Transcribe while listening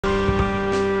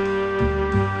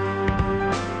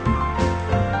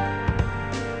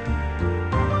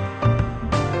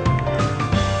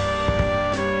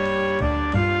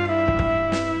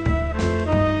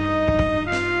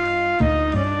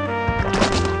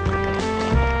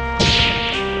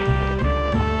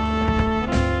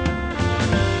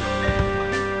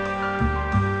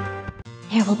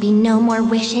There'll be no more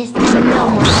wishes and no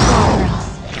more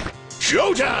Skullgirls.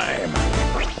 Showtime!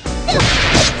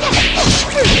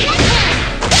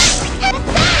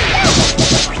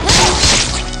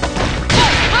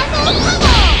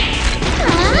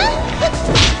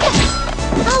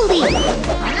 I'll leave.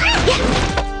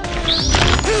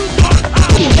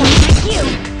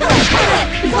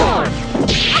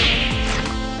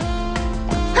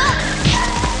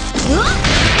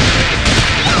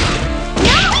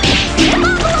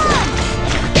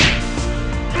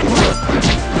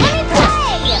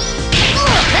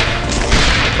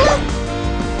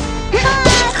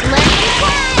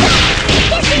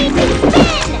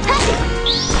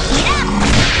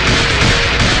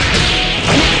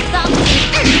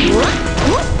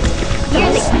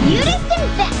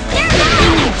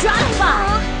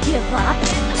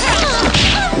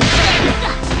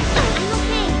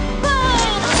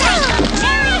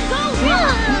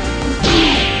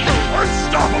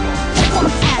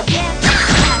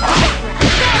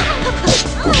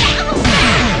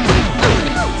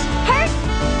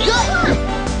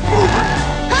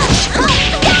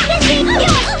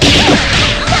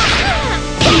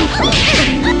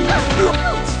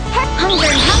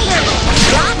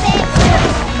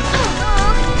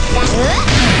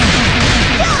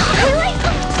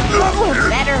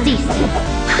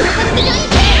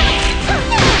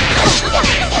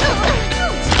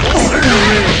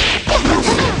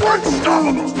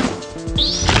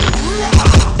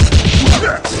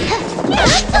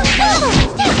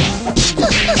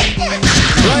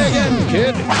 Try again,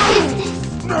 kid.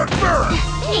 Not fair.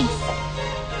 Thanks.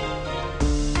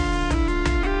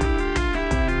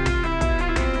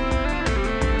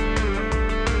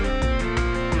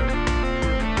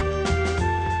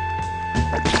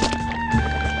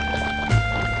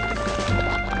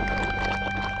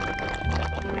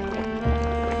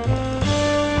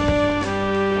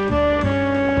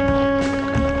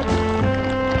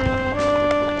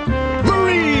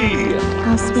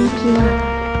 I'll sweep you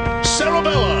up.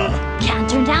 Cerebella! Can't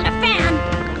turn down a fan!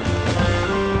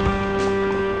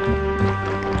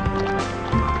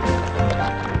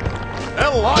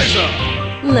 Eliza!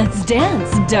 Let's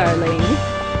dance, darling.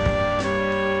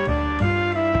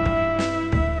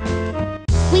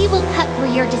 We will cut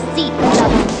through your deceit,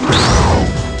 Double.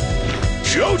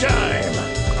 Showtime!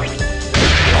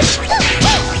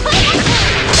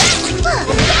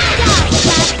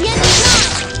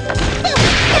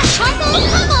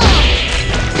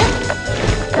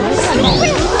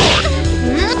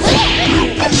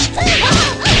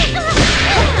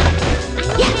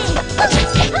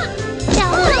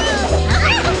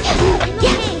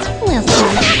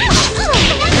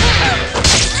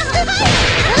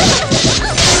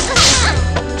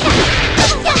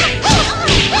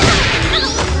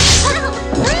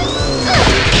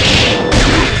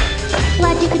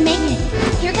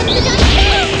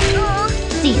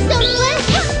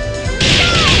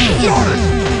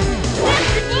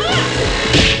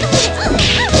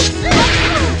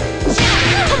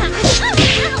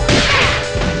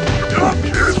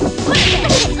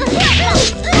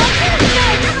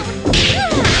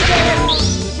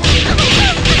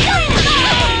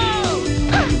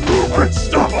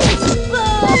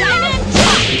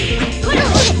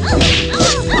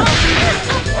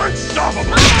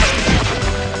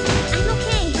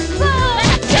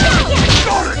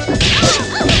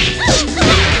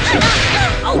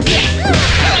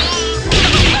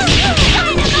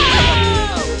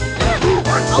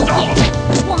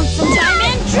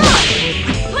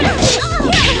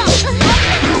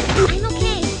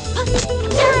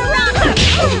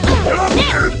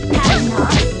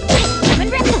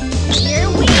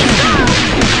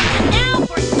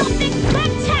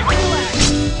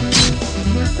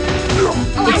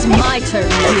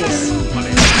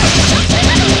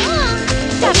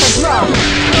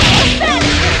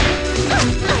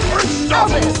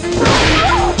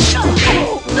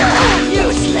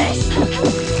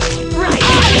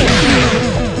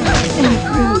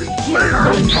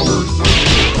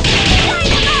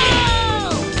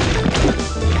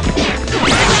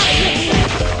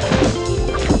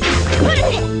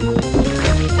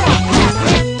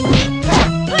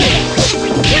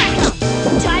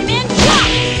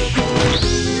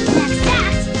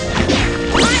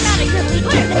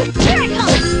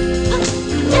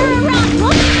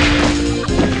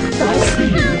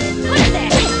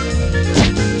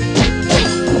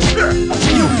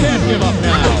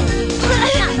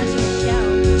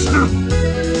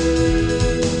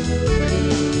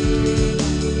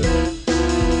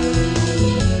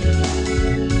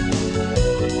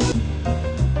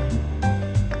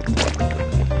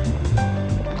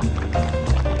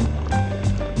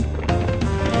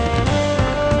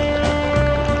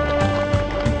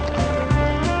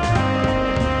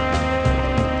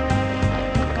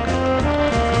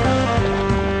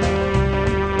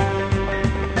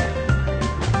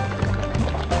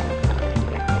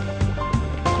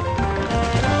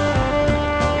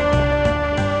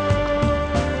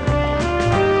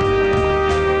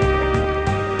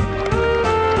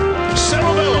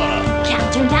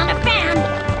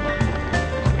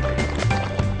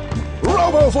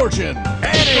 of Fortune,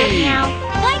 Annie! Now,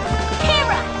 like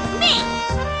Kara, me!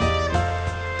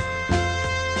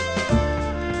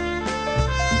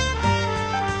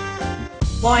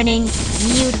 Warning,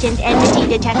 mutant entity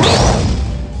detected.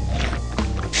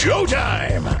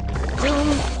 Showtime! Zoom,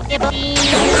 Ibby.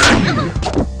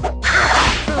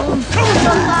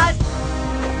 Focus.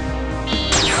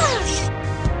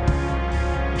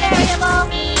 Variable.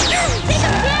 Take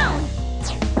him down!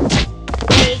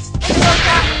 Base.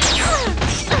 Focus.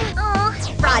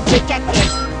 Fraud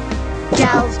detected.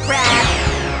 Gels crash.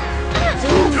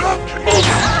 Zoom.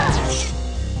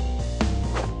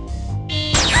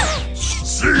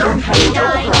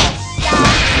 Die.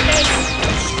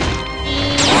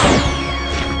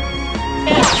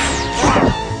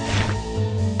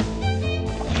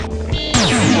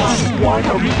 Why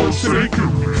have you forsaken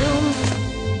me?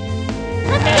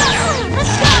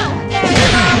 Let's go!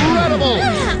 Incredible!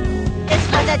 This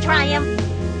was a triumph.